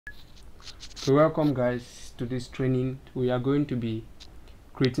So welcome guys to this training. We are going to be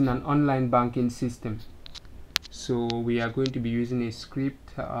creating an online banking system. So we are going to be using a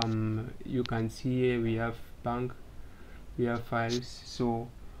script. You can see here we have bank, we have files, so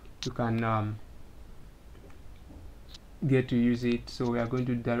you can get to use it. So we are going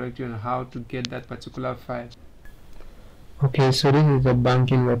to direct you on how to get that particular file. Okay, so this is the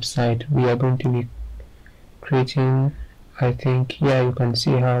banking website we are going to be creating. I think here you can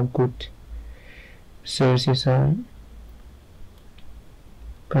see how good services are. You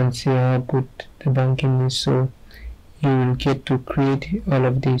can see how good the banking is, so you will get to create all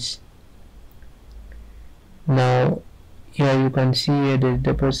of this. Now here you can see here the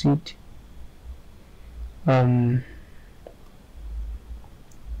deposit. Let's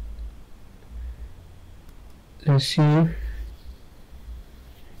see.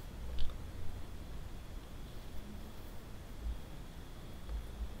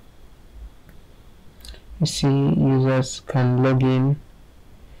 You see, users can log in.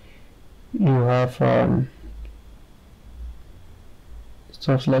 You have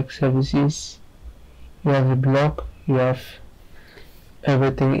stuff like services. You have a blog. You have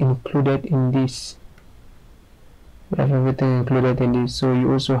everything included in this. So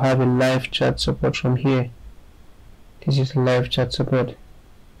you also have a live chat support from here. This is live chat support.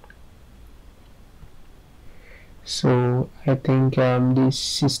 So I think this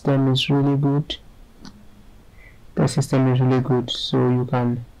system is really good. The system is really good, so you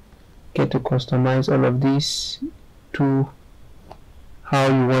can get to customize all of this to how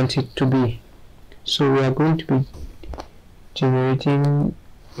you want it to be. So we are going to be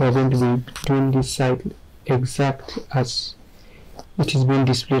doing this site exact as it is being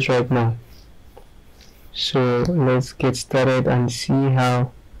displayed right now. So let's get started and see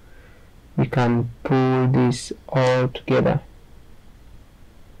how we can pull this all together.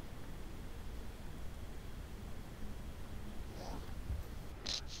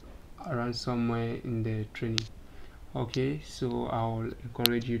 Around somewhere in the training. Okay, so I'll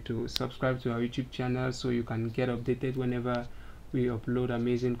encourage you to subscribe to our YouTube channel so you can get updated whenever we upload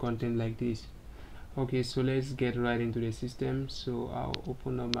amazing content like this. Okay, so let's get right into the system. So I'll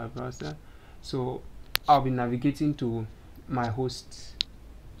open up my browser. So I'll be navigating to my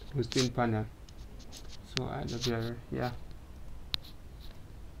hosting panel. So yeah.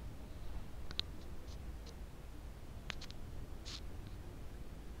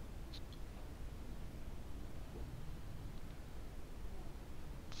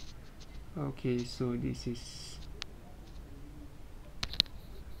 Okay, so this is,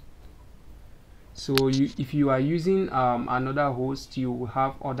 so if you are using another host, you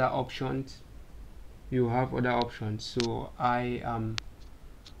have other options. So we are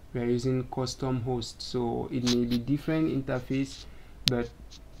using custom host, so it may be different interface, but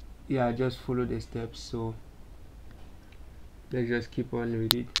yeah, just follow the steps. So let's just keep on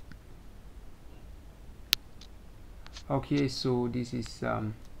with it. Okay, so this is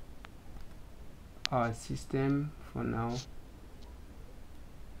our system for now.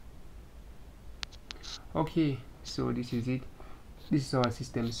 Okay, so this is it. This is our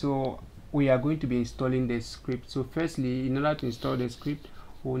system. So we are going to be installing the script. So firstly, in order to install the script,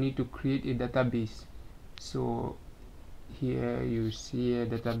 we'll need to create a database. So here you see a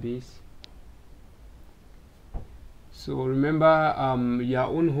database. So remember, your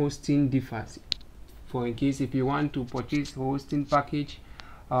own hosting differs. For in case if you want to purchase hosting package,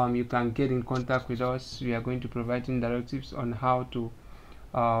 you can get in contact with us. We are going to provide directives on how to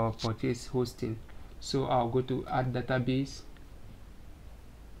purchase hosting. So I'll go to add database.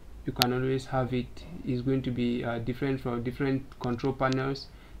 You can always have it. It's going to be different from different control panels.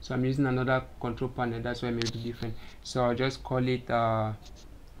 So I'm using another control panel, that's why it may be different. So I'll just call it GBank.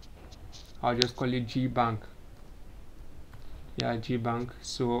 Yeah, GBank.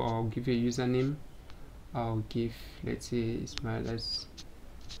 So I'll give a username. I'll give, let's say Ismail.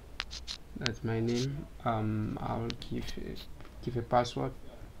 That's my name. I'll give a password.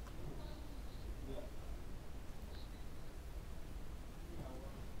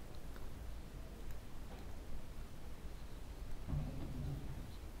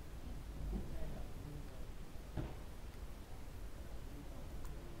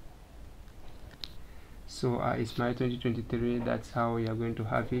 So it's my 2023. That's how we are going to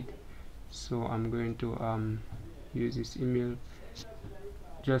have it. So I'm going to use this email.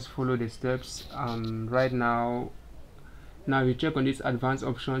 Just follow the steps. Right now you check on these advanced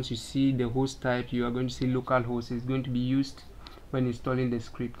options. You see the host type. You are going to see local host is going to be used when installing the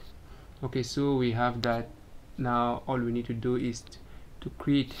script. Okay, so we have that. Now all we need to do is to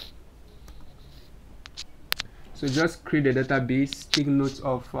create. So just create a database. Take notes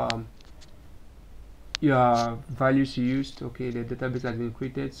of your values you used. Okay, the database has been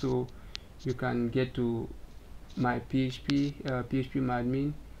created, so you can get to my PHP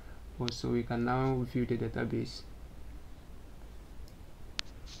admin. Also, we can now view the database.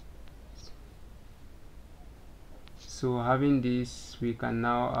 So having this, we can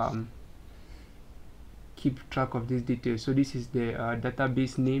now keep track of these details. So this is the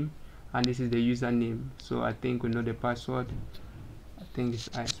database name, and this is the username. So I think we know the password. I think it's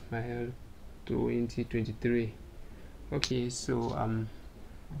Ismail 2023. Okay, so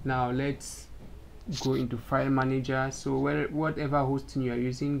now let's go into file manager. So whatever hosting you are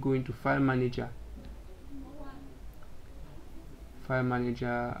using, go into file manager. File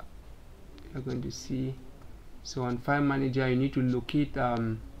manager, you're going to see. So on file manager, you need to locate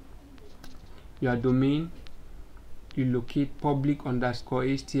your domain. You locate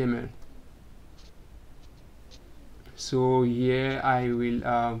public_html. So here I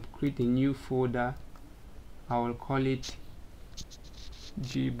will create a new folder. I will call it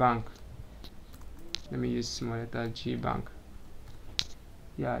GBank. Let me use small letter GBank.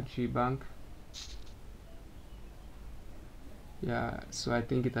 Yeah, GBank. Yeah, so I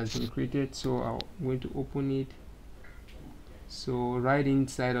think it has been created, so I'm going to open it. So right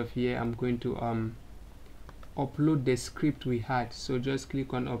inside of here, I'm going to upload the script we had. So just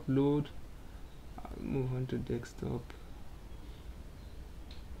click on upload. I'll move on to desktop.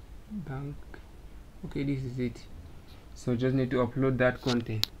 Bank. Okay, this is it. So just need to upload that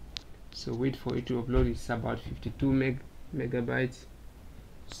content. So wait for it to upload. It's about 52 megabytes.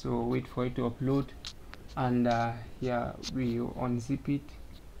 So wait for it to upload, and yeah, we unzip it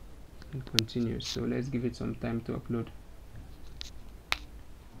and continue. So let's give it some time to upload.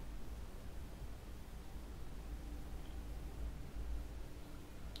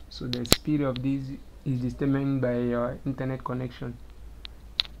 So the speed of this is determined by your internet connection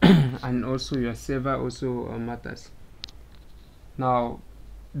and also your server also matters. Now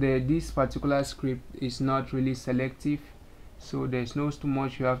this particular script is not really selective, so there's no too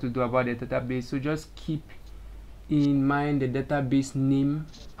much you have to do about the database. So just keep in mind the database name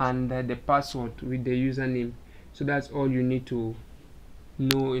and the password with the username. So that's all you need to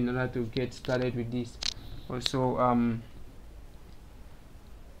know in order to get started with this. Also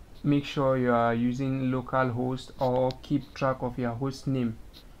make sure you are using localhost or keep track of your host name.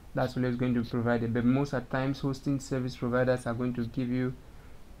 That's always going to be provided, but most of the times hosting service providers are going to give you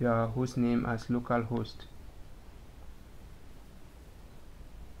your host name as localhost.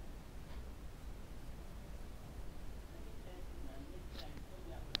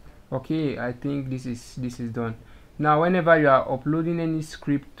 Okay, I think this is done. Now whenever you are uploading any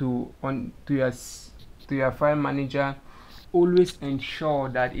script to your file manager, always ensure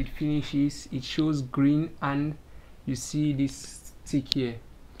that it finishes, it shows green, and you see this tick here.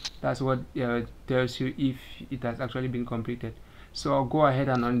 That's what tells you if it has actually been completed. So I'll go ahead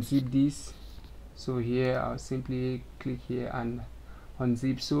and unzip this. So here I'll simply click here and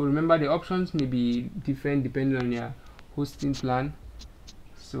unzip. So remember, the options may be different depending on your hosting plan,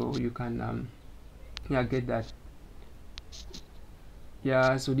 so you can yeah, get that.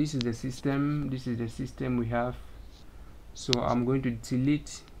 Yeah, so this is the system we have. So I'm going to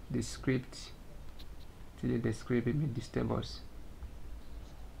delete the script. It may disturb us.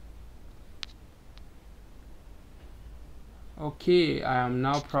 Okay, I am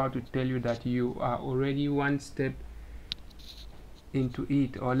now proud to tell you that you are already one step into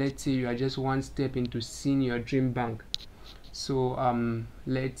it, or let's say you are just one step into seeing your dream bank. So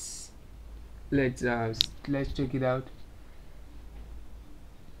let's check it out.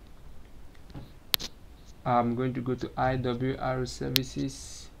 I'm going to go to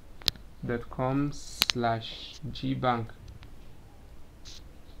iwrservices.com/gbank.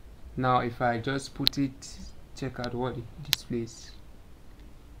 Now if I just put it, check out what it displays.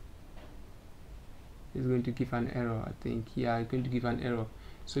 It's going to give an error, I think. Yeah, it's going to give an error.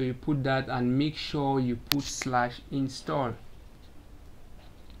 So you put that and make sure you put /install.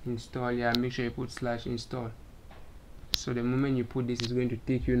 Yeah, make sure you put /install. So the moment you put this, it's going to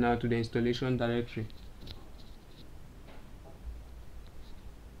take you now to the installation directory.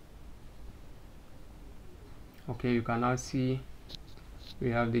 Okay, you can now see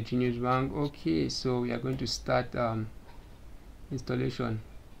we have the GeniusBank. Okay, so we are going to start installation.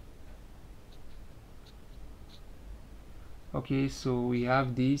 Okay, so we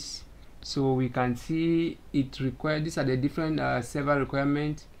have this. So we can see it required. These are the different server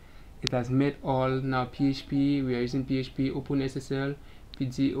requirements. It has met all. Now PHP, we are using PHP, OpenSSL,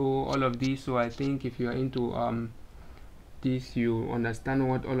 PGO, all of these. So I think if you are into this, you understand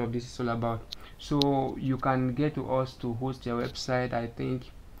what all of this is all about. So you can get to us to host your website. I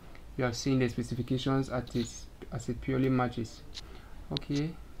think you have seen the specifications as it purely matches.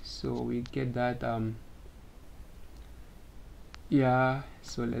 Okay, so we get that. Yeah,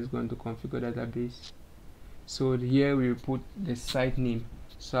 so let's go into configure database. So here we put the site name,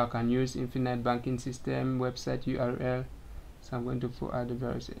 so I can use infinite banking system website URL. So I'm going to put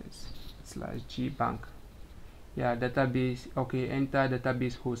 /gbank. Yeah, database. Okay, enter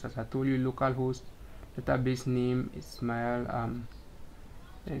database host. As I told you, local host. Database name Ismail.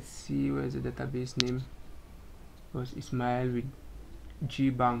 Let's see, where's the database name? It was Ismail with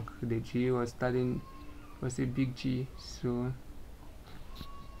GBank. The G was a big G, so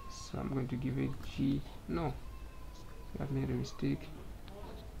I'm going to give it G. No, I've made a mistake.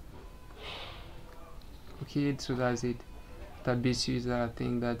 Okay, so that's it. Database user, I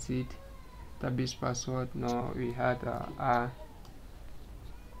think that's it. Database password, no, we had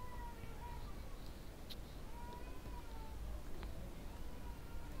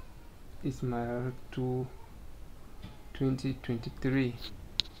Ismail to 2023.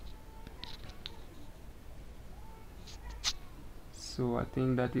 So I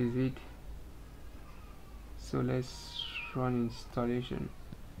think that is it. So let's run installation.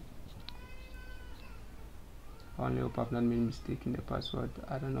 I only hope I've not made a mistake in the password.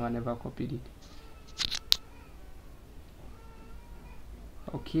 I don't know, I never copied it.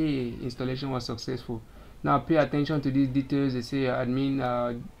 Okay, installation was successful. Now pay attention to these details. They say your admin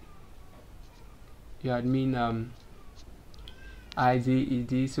ID is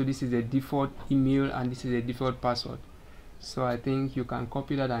this. So this is the default email and this is the default password. So I think you can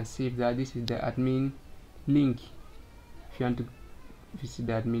copy that and save that. This is the admin link if you want to visit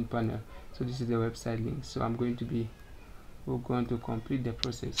the admin panel. So this is the website link. So we're going to complete the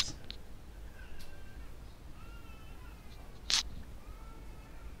process.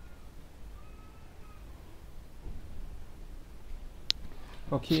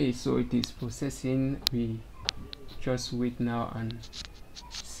 Okay, so it is processing. We just wait now and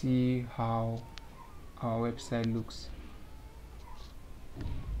see how our website looks.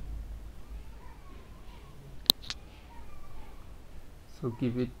 So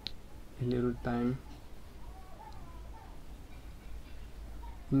give it a little time.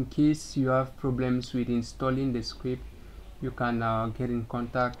 In case you have problems with installing the script, you can get in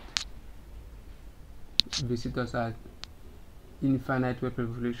contact. Visit us at Infinite Web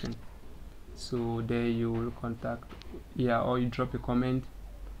Revolution. So there you will contact, yeah, or you drop a comment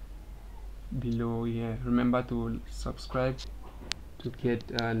below here. Remember to subscribe to get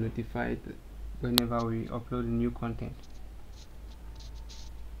notified whenever we upload new content.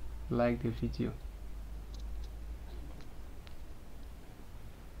 Like the video.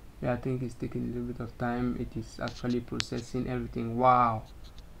 Yeah, I think it's taking a little bit of time. It is actually processing everything. Wow,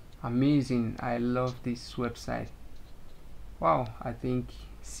 amazing. I love this website. Wow, I think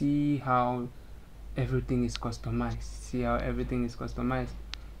see how everything is customized.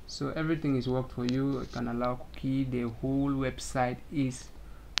 So everything is worked for you. You can allow cookie. The whole website is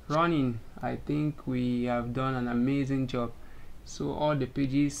running. I think we have done an amazing job. So all the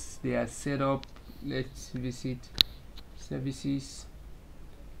pages, they are set up. Let's visit services,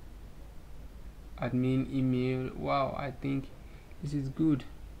 admin, email. Wow, I think this is good.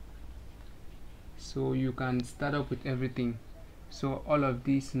 So you can start up with everything. So all of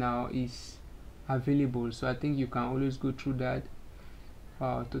this now is available. So I think you can always go through that.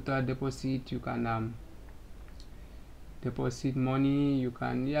 Total deposit, you can deposit money. You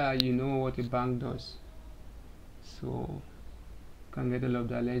can, yeah, you know what a bank does. So can get all of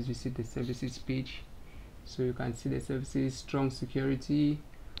that. Let's visit the services page. So you can see the services, strong security,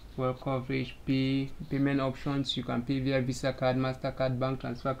 well coverage, payment options. You can pay via Visa card, MasterCard, bank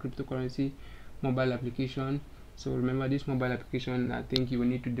transfer, cryptocurrency, mobile application. So remember, this mobile application, I think you will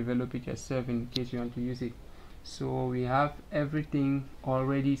need to develop it yourself in case you want to use it. So we have everything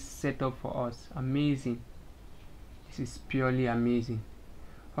already set up for us. Amazing. This is purely amazing.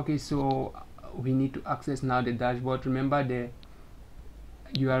 Okay, so we need to access now the dashboard. Remember the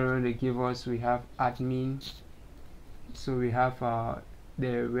URL they give us. We have admin, so we have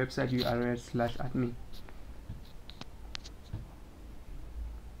the website URL /admin.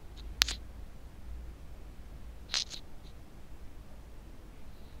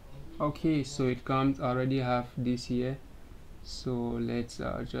 Okay, so it comes. I already have this here, so let's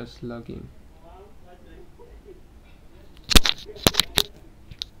just log in.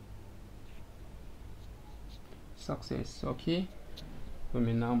 Success. Okay, we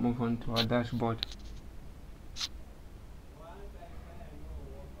may now move on to our dashboard.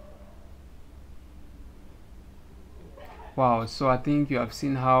 Wow, so I think you have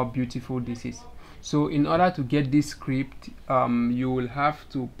seen how beautiful this is. So in order to get this script, you will have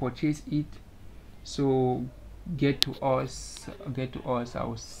to purchase it. So get to us.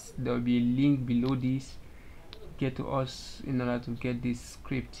 There will be a link below this. Get to us in order to get this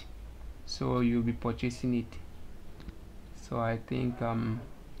script. So you'll be purchasing it. So I think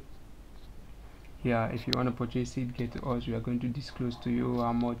yeah, if you want to purchase it, get to us. We are going to disclose to you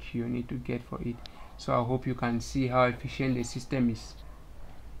how much you need to get for it. So I hope you can see how efficient the system is.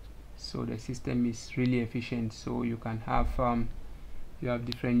 So the system is really efficient. So you can have you have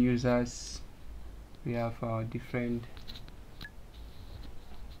different users. We have different.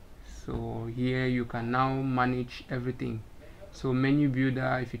 So here you can now manage everything. So menu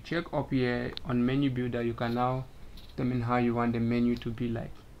builder, if you check up here on menu builder, you can now determine how you want the menu to be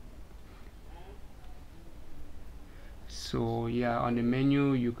like. So yeah, on the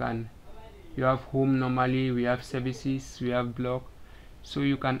menu you have home. Normally we have services, we have blog. So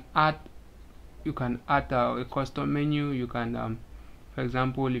you can add a custom menu. You can for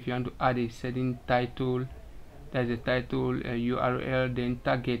example, if you want to add a certain title, that's a title, a URL, then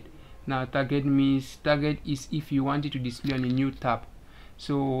target. Now target is if you want it to display on a new tab.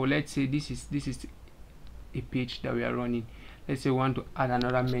 So let's say this is a page that we are running. Let's say we want to add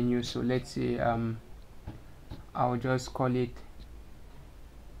another menu. So let's say I'll just call it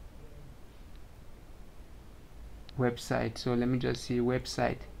website. So let me just say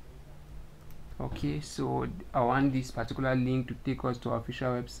website. Okay, so I want this particular link to take us to our official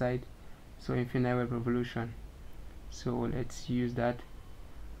website, so Infinite Web Revolution. So let's use that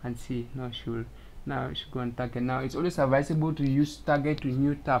and see. Now should go on target. Now it's always advisable to use target to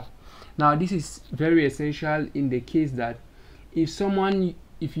new tab. Now this is very essential in the case that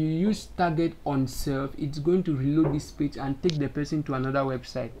if you use target on self, it's going to reload this page and take the person to another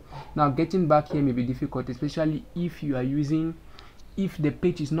website. Now getting back here may be difficult, especially if if the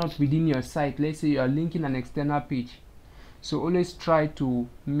page is not within your site. Let's say you are linking an external page. So always try to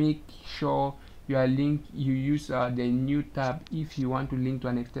make sure you use the new tab if you want to link to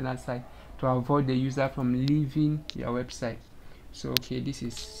an external site, to avoid the user from leaving your website. So okay, this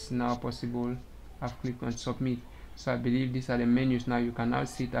is now possible. I've clicked on submit. So I believe these are the menus. Now you can now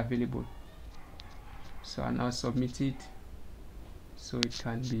see it available. So I now submit it so it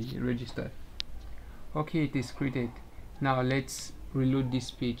can be registered. Okay, it is created. Now let's reload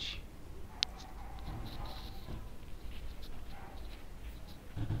this page.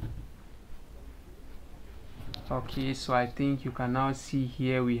 Okay, so I think you can now see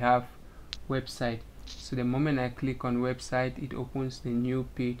here we have website. So the moment I click on website, it opens the new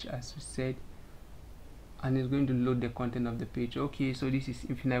page as we said, and it's going to load the content of the page. Okay, so this is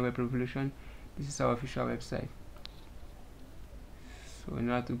Infinite Web Revolution. This is our official website. So in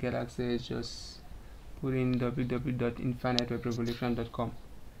order to get access, just put in www.infinitewebrevolution.com.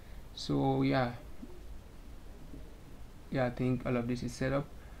 So yeah, I think all of this is set up.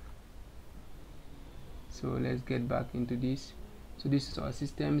 So let's get back into this. So this is our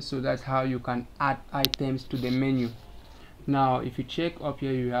system. So that's how you can add items to the menu. Now if you check up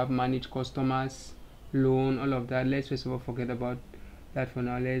here, you have manage customers, loan, all of that. Let's first of all forget about that for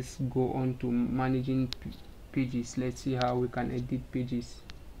now. Let's go on to managing pages. Let's see how we can edit pages.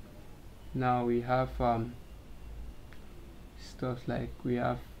 Now we have stuff like we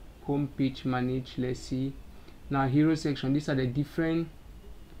have home page manage. Let's see. Now hero section, these are the different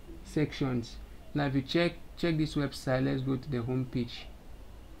sections. Now if you check this website, let's go to the home page.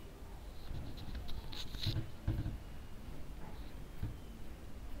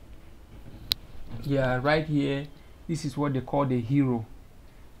 Yeah, right here, this is what they call the hero.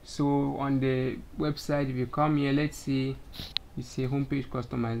 So on the website, if you come here, let's see, you say homepage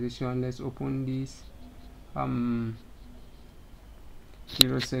customization. Let's open this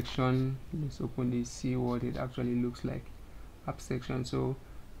hero section. Let's open this, see what it actually looks like. App section. So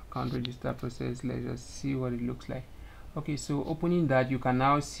account register process, let's just see what it looks like. Okay, so opening that, you can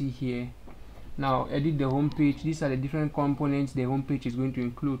now see here. Now edit the home page. These are the different components the home page is going to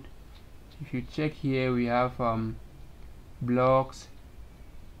include. If you check here, we have blogs.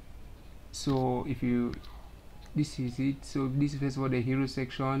 So this is it. So this is first of all the hero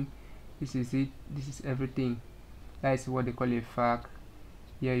section. This is it. This is everything. That's what they call a FAQ.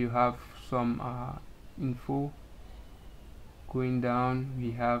 Here you have some info. Going down,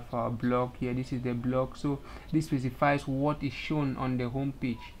 we have our blog here. This is the blog. So this specifies what is shown on the home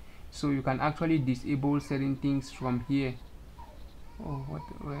page. So you can actually disable certain things from here. Oh,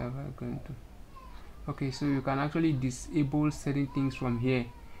 where am I going to? Okay, so you can actually disable certain things from here.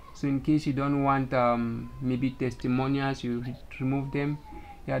 So in case you don't want maybe testimonials, you remove them.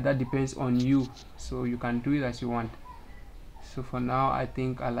 Yeah, that depends on you. So you can do it as you want. So for now, I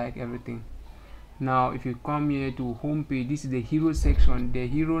think I like everything. Now if you come here to home page, this is the hero section. The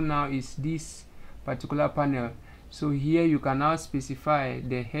hero now is this particular panel. So here you can now specify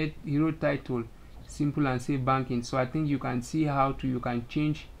the head hero title, simple and safe banking. So I think you can see how to, you can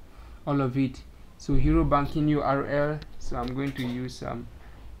change all of it. So hero banking URL, so I'm going to use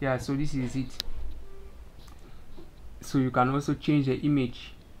yeah, so this is it. So you can also change the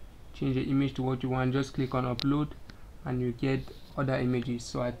image to what you want. Just click on upload and you get other images.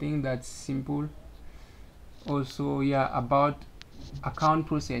 So I think that's simple. Also, yeah, about account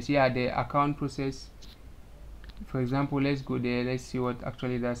process, yeah, the account process, for example, let's go there, let's see what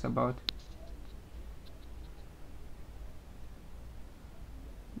actually that's about.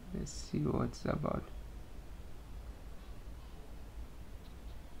 Let's see what's about.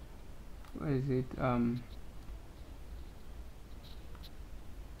 What is it?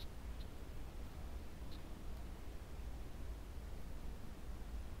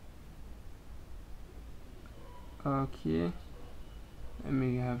 Okay, let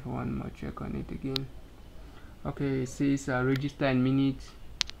me have one more check on it again. Okay, it says register in minutes.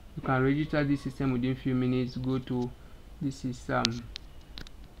 You can register this system within few minutes. Go to, this is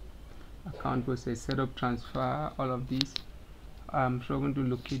account process, setup, transfer, all of these. I'm struggling to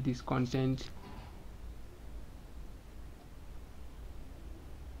locate this content.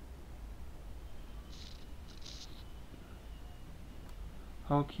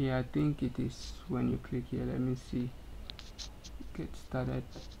 Okay, I think it is when you click here. Let me see. Get started.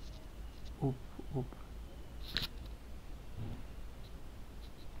 Up.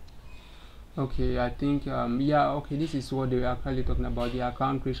 Okay, I think yeah, okay, this is what they were actually talking about, the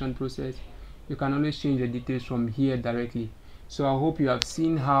account creation process. You can always change the details from here directly. So I hope you have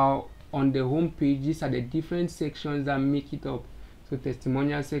seen how on the home page these are the different sections that make it up. So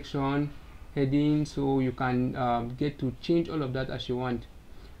testimonial section, heading, so you can get to change all of that as you want.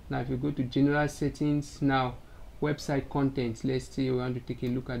 Now if you go to general settings, now website content, let's say we want to take a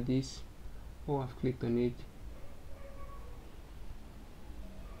look at this. Oh, I've clicked on it.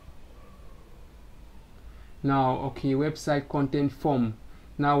 Now, okay, website content form.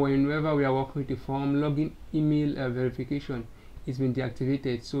 Now whenever we are working with the form, login email verification is been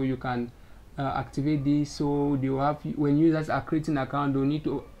deactivated, so you can activate this. So they will have, when users are creating an account, they'll need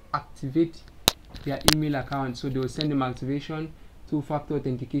to activate their email account, so they will send them activation. Two-factor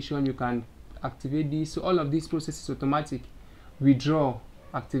authentication, you can activate this. So all of this process is automatic. Withdraw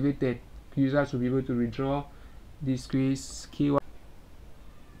activated, users will be able to withdraw. This quiz KYC.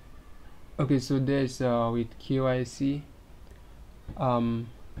 Okay, so there's with KYC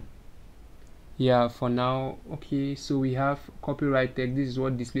yeah, for now. Okay, so we have copyright tag. This is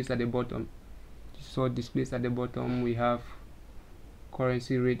what displays at the bottom. We have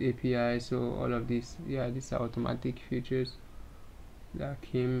currency rate API. So all of this, yeah, these are automatic features that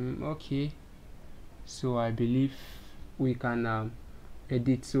came. Okay, so I believe we can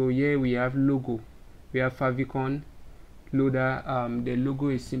edit. So here we have logo, we have favicon loader. The logo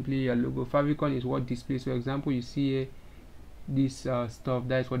is simply a logo. Favicon is what displays. For example, you see here this stuff,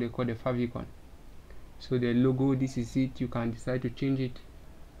 that's what they call the favicon. So the logo, this is it. You can decide to change it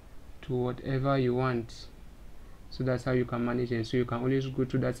to whatever you want. So that's how you can manage it. So you can always go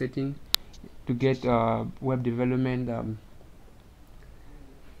to that setting to get web development.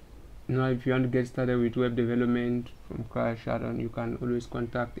 Now if you want to get started with web development from crash add-on, you can always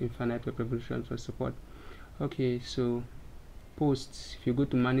contact Infinite Web Revolution for support. Okay, so posts, if you go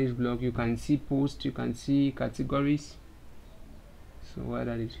to manage blog, you can see posts, you can see categories. So while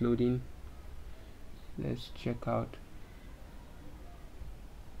that is loading, let's check out.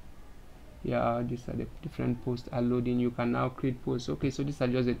 Yeah, these are the different posts are loading. You can now create posts. Okay, so these are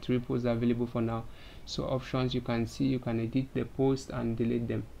just the 3 posts available for now. So options, you can see, you can edit the post and delete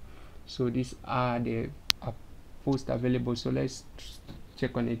them. So these are the posts available. So let's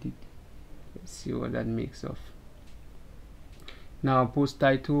check on edit. Let's see what that makes of. Now post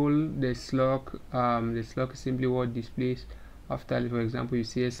title, the slug is simply what displays after, for example, you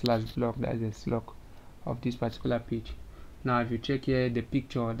see a /blog, that's the slug of this particular page. Now if you check here, the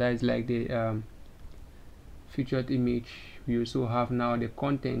picture, that is like the featured image. We also have now the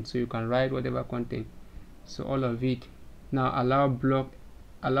content, so you can write whatever content. So all of it. Now allow blog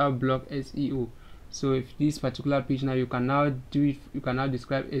SEO. So if this particular page, now you can now do it, you can now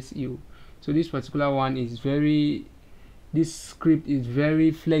describe SEO. So this particular one is very, this script is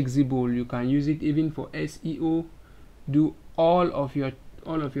very flexible. You can use it even for SEO, do all of your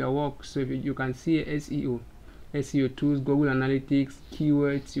work. So if you can see SEO tools, Google Analytics,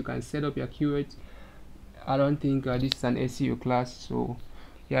 keywords, you can set up your keywords. I don't think this is an SEO class, so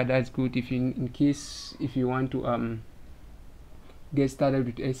yeah, that's good. If you, in case if you want to get started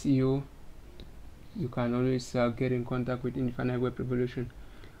with SEO, you can always get in contact with Infinite Web Revolution.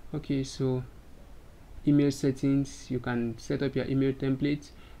 Okay, so email settings, you can set up your email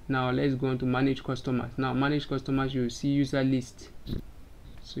templates. Now let's go on to manage customers. Now manage customers, you will see user list,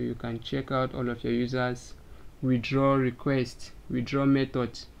 so you can check out all of your users. Withdraw request, withdraw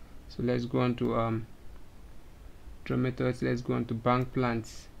methods. So let's go on to withdraw methods. Let's go on to bank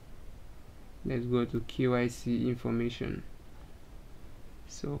plans. Let's go to KYC information.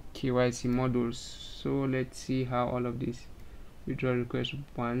 So KYC modules. So let's see how all of this. Withdraw request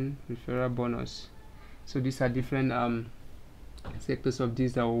 1, referral bonus. So these are different sectors of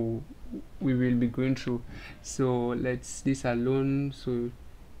this that we will be going through. So these are loans. So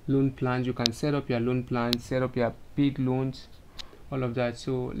loan plans, you can set up your loan plans, set up your paid loans, all of that.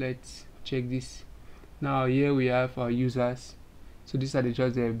 So let's check this. Now here we have our users. So these are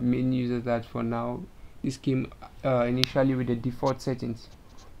just the main users that for now. This came initially with the default settings.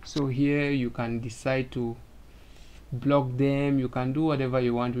 So here you can decide to block them. You can do whatever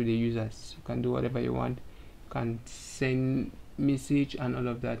you want with the users. You can do whatever you want. You can send message and all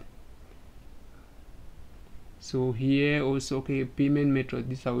of that. So here also, okay, payment method,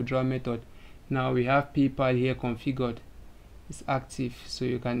 this is our withdrawal method. Now we have PayPal here configured, it's active, so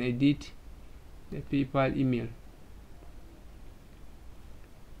you can edit the PayPal email.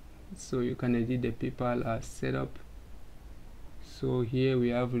 So you can edit the PayPal setup. So here we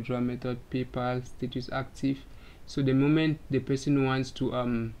have withdrawal method, PayPal status active. So the moment the person wants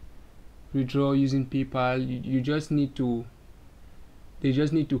to withdraw using PayPal, they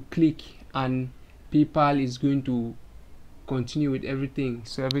just need to click, and PayPal is going to continue with everything.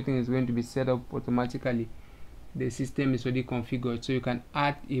 So everything is going to be set up automatically. The system is already configured. So you can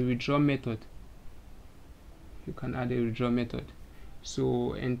add a withdraw method. You can add a withdraw method.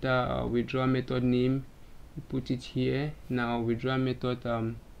 So enter a withdraw method name. You put it here. Now withdraw method.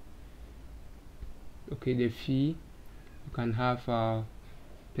 Okay, the fee. You can have a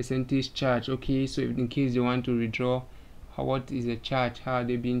percentage charge. Okay, so in case you want to withdraw, what is the charge? How are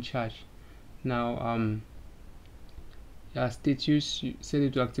they being charged? Now yeah, status, you set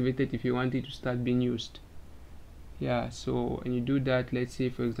it to activated if you want it to start being used. Yeah, so when you do that, let's say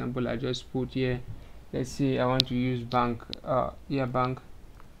for example I just put here, let's say I want to use bank, bank,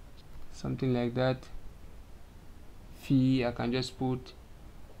 something like that. Fee, I can just put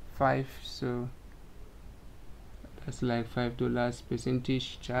 5, so that's like $5.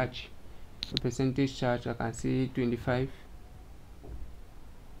 Percentage charge, the percentage charge I can say 25.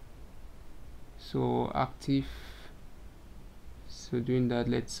 So active. So doing that,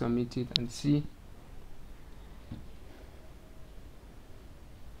 let's submit it and see.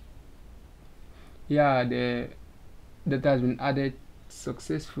 Yeah, the data has been added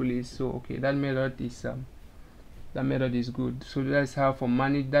successfully. So okay, that method is good. So that's how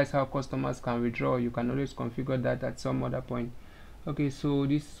that's how customers can withdraw. You can always configure that at some other point. Okay, so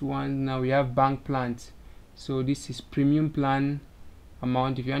this one, now we have bank plans. So this is premium plan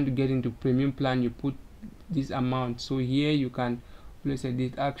amount. If you want to get into premium plan, you put this amount. So here you can place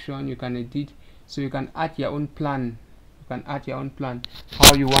edit action, you can edit, so you can add your own plan. You can add your own plan,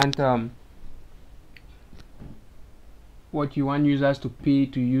 how you want what you want users to pay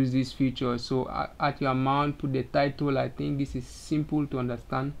to use this feature. So add your amount, put the title. I think this is simple to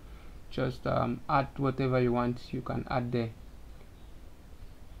understand. Just add whatever you want, you can add there.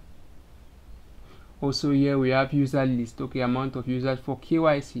 Also here we have user list. Okay, amount of users for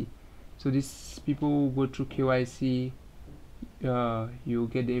KYC. So these people who go through KYC, you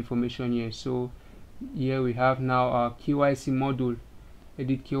get the information here. So here we have now our KYC module,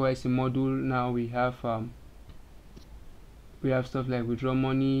 edit KYC module. Now we have stuff like withdraw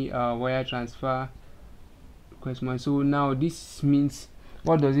money, wire transfer, request money. So now this means,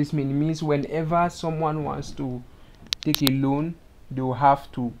 what does this mean? It means whenever someone wants to take a loan, they will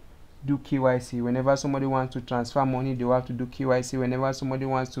have to do KYC. Whenever somebody wants to transfer money, they will have to do KYC. Whenever somebody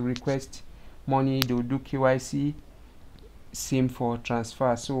wants to request money, they will do KYC. Same for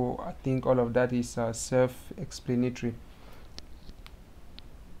transfer. So I think all of that is self-explanatory.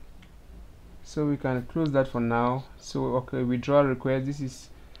 So we can close that for now. So okay, withdrawal request, this is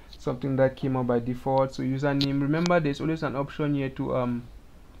something that came up by default. So username, remember there's always an option here to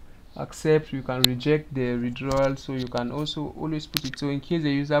accept. You can reject the withdrawal, so you can also always put it, so in case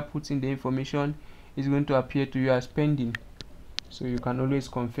the user puts in the information, it's going to appear to you as pending, so you can always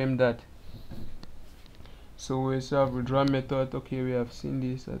confirm that. So we also have withdrawal method. Okay, we have seen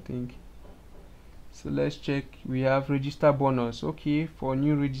this, I think. So let's check. We have register bonus. Okay, for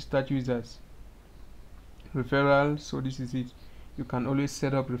new registered users. Referral, so this is it. You can always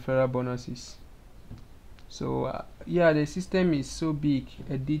set up referral bonuses. So yeah, the system is so big.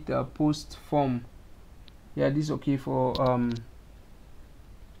 Edit a post form. yeah, this is okay for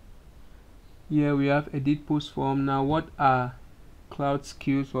here we have edit post form. Now what are cloud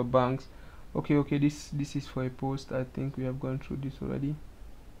skills for banks? Okay, this is for a post. I think we have gone through this already.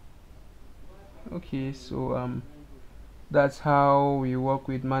 Okay, so that's how we work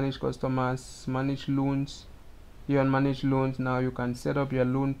with manage customers, manage loans. Here on manage loans, now you can set up your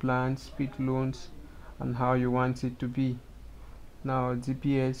loan plans, split loans, and how you want it to be. Now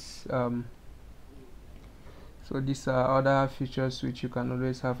GPS, so these are other features which you can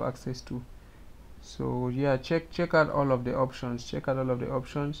always have access to. So yeah, check out all of the options. Check out all of the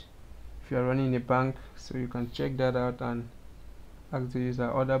options if you are running a bank, so you can check that out and ask the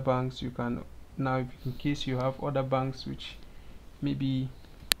user. Other banks you can now, if in case you have other banks which maybe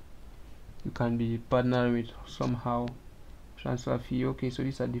you can be partnering with somehow, transfer fee. Okay, so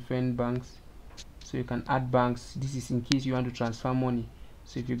these are different banks, so you can add banks. This is in case you want to transfer money.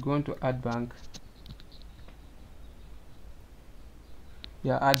 So if you go into add bank,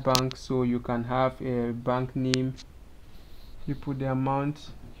 yeah, add bank, so you can have a bank name, you put the amount,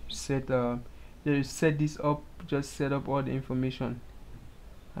 you set you set this up, just set up all the information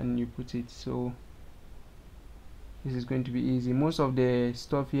and you put it. So this is going to be easy. Most of the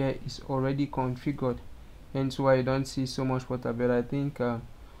stuff here is already configured, hence why you don't see so much water, but I think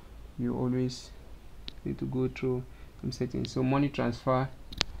you always need to go through some settings. So money transfer,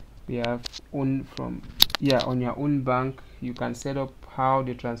 we have on from on your own bank, you can set up how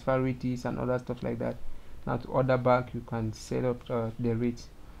the transfer rate is and other stuff like that. Now to other bank, you can set up the rate.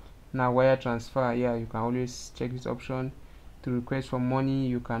 Now wire transfer, you can always check this option. To request for money,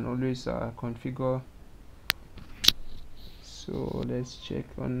 you can always configure. So let's check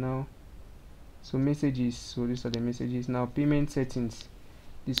on now. So messages, so these are the messages. Now payment settings,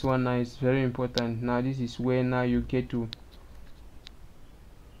 this one now is very important. Now this is where now you get to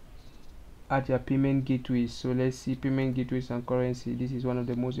add your payment gateways. So let's see payment gateways and currency. This is one of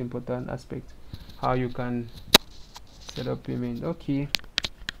the most important aspects, how you can set up payment. Okay,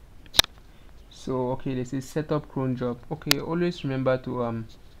 so let's say set up cron job. Okay, always remember to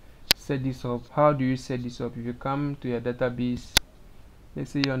set this up. How do you set this up? If you come to your database,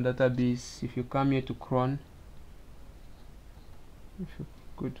 let's say you're on database, if you come here to cron, if you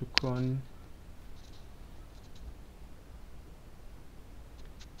go to cron,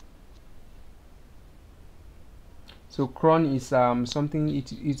 so cron is something,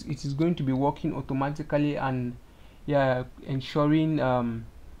 it is going to be working automatically and ensuring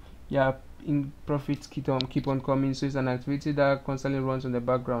in profits keep on coming. So it's an activity that constantly runs on the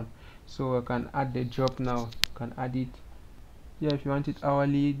background. So I can add the job now, you can add it. If you want it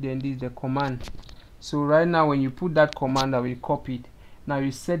hourly, then this is the command. So right now when you put that command, I will copy it. Now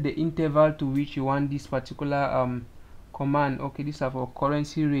you set the interval to which you want this particular command. Okay, these are for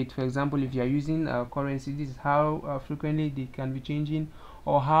currency rate. For example, if you are using currency, this is how frequently they can be changing,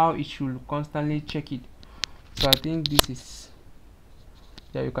 or how it should constantly check it. So I think this is,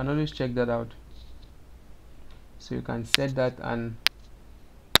 you can always check that out. So you can set that and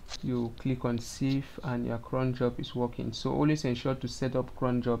you click on save and your cron job is working. So always ensure to set up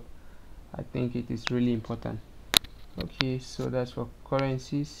cron job. I think it is really important. Okay, so that's for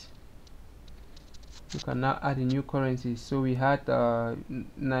currencies. You can now add a new currency. So we had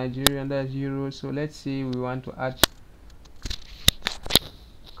Nigerian, that's euro. So let's say we want to add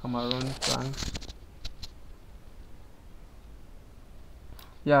Cameroon francs.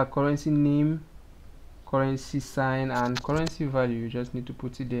 Currency name, currency sign, and currency value. You just need to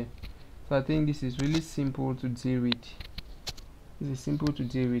put it there. So I think this is really simple to deal with.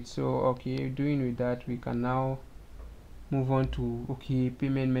 So doing with that, we can now move on to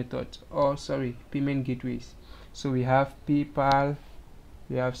payment method, payment gateways. So we have PayPal,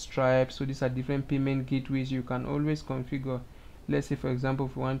 we have Stripe. So these are different payment gateways you can always configure. Let's say for example,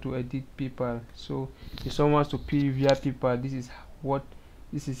 if we want to edit PayPal, so if someone wants to pay via PayPal,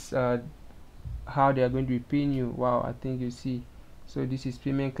 this is how they are going to be paying you. Wow, I think you see. So this is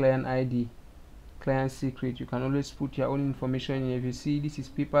payment client ID, client secret. You can always put your own information in. If you see, this is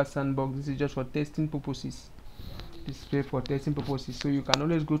PayPal sandbox. This is just for testing purposes. So you can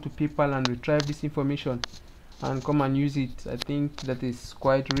always go to PayPal and retrieve this information and come and use it. I think that is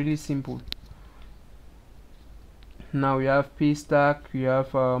quite really simple. Now we have Paystack, we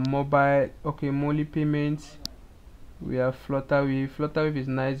have mobile, Molly payments, we have Flutterwave. Flutterwave is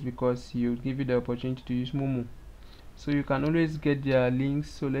nice because you give you the opportunity to use Momo, so you can always get their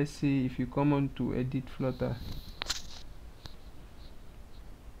links. So let's see, if you come on to edit Flutter,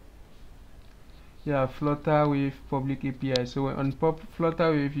 Flutterwave public API. So on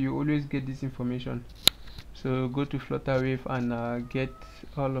Flutterwave you always get this information. So go to Flutterwave and get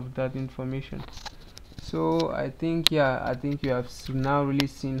all of that information. So I think, yeah, I think you have now really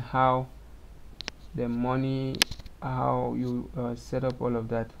seen how the money, how you set up all of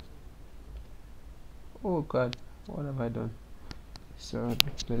that. Oh god, what have I done? So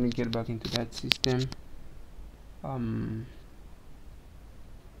let me get back into that system.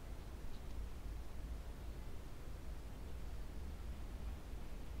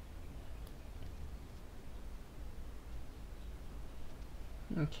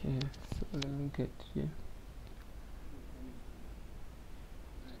 Okay, so let me get here.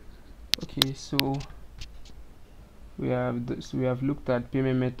 Okay, so we have looked at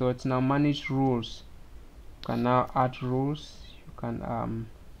payment methods. Now manage rules. You can now add rules. You can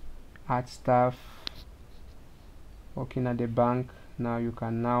add staff working at the bank. Now you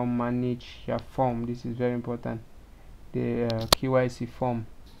can now manage your form. This is very important. The KYC form,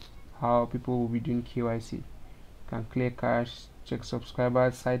 how people will be doing KYC. You can clear cache, check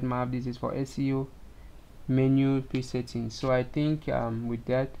subscribers, sitemap. This is for SEO. Menu page settings. So I think with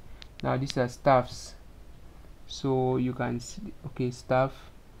that, now these are staffs. So you can see, okay, staff.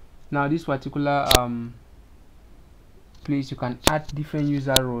 Now this particular place, you can add different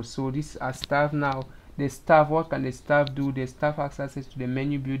user roles. So these are staff. Now the staff, what can the staff do? The staff has access to the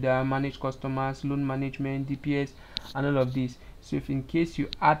menu builder, manage customers, loan management, DPS, and all of this. So if in case you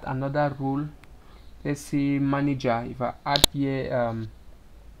add another role, let's say manager, if I add here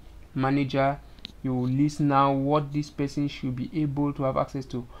manager, you will list now what this person should be able to have access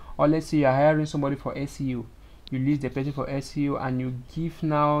to. Or let's say you're hiring somebody for SEO, you list the person for SEO and you give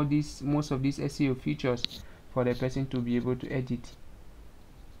now this most of these SEO features for the person to be able to edit.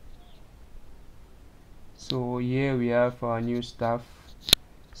 So here we have our new staff.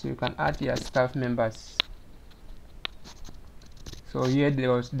 So you can add your staff members. So here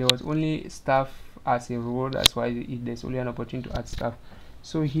there was only staff as a role, that's why there's only an opportunity to add staff.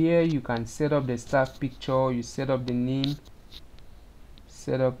 So here you can set up the staff picture, you set up the name,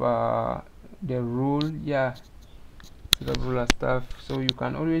 set up the role, yeah, set up role as staff. So you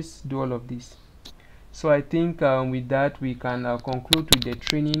can always do all of this. So I think with that we can conclude with the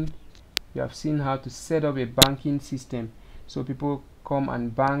training. You have seen how to set up a banking system so people come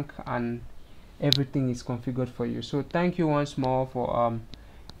and bank and everything is configured for you. So thank you once more for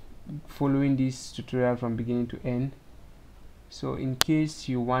following this tutorial from beginning to end. So in case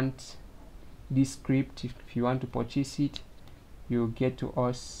you want this script, if you want to purchase it, you get to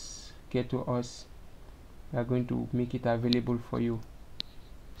us, we are going to make it available for you.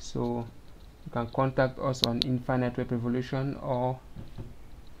 So you can contact us on Infinite Web Revolution, or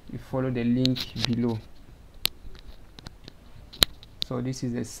you follow the link below. So this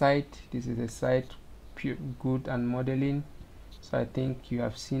is a site, pure good and modeling. So I think you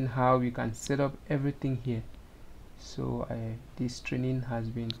have seen how we can set up everything here. So this training has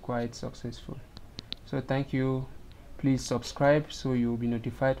been quite successful. So thank you. Please subscribe so you'll be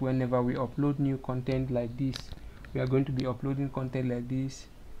notified whenever we upload new content like this. We are going to be uploading content like this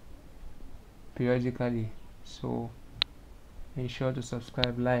periodically, so ensure to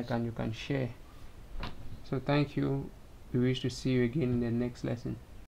subscribe, like, and you can share. So thank you. We wish to see you again in the next lesson.